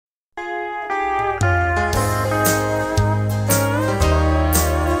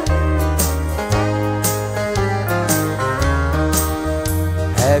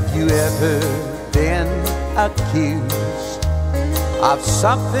accused of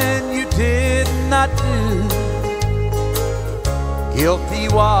something you did not do. Guilty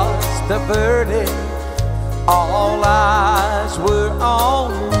was the verdict, all eyes were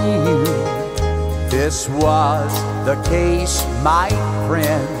on you. This was the case, my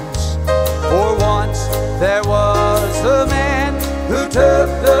friends, for once there was a man who took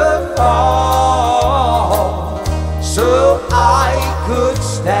the fall so I could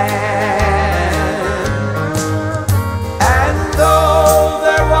stand. And though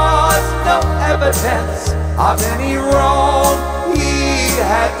there was no evidence of any wrong he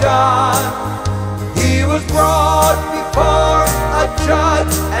had done, he was brought before a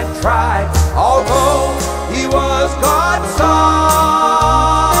judge and tried, although he was God's son.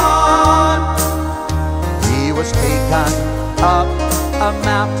 He was taken up a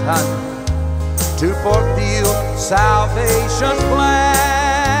mountain to fulfill salvation's plan.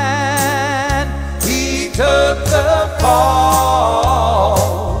 He took the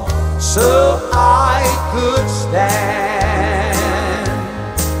fall so I could stand.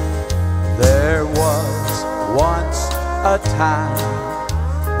 There was once a time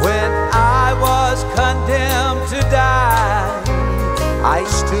when I was condemned to die. I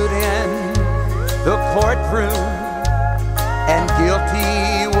stood in the courtroom and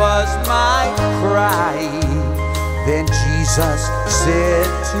guilty was my cry. Then Jesus said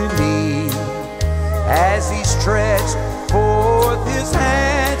to me, as he stretched forth his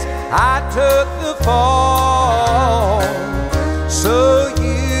hands, I took the fall so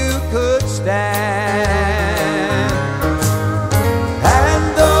you could stand. And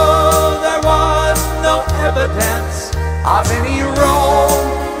though there was no evidence of any wrong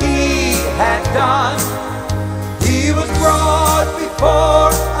he had done, he was brought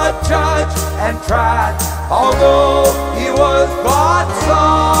before a judge and tried, although he was God's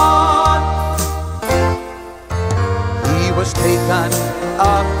son. He was taken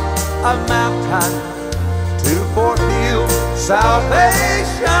up a mountain to fulfill salvation.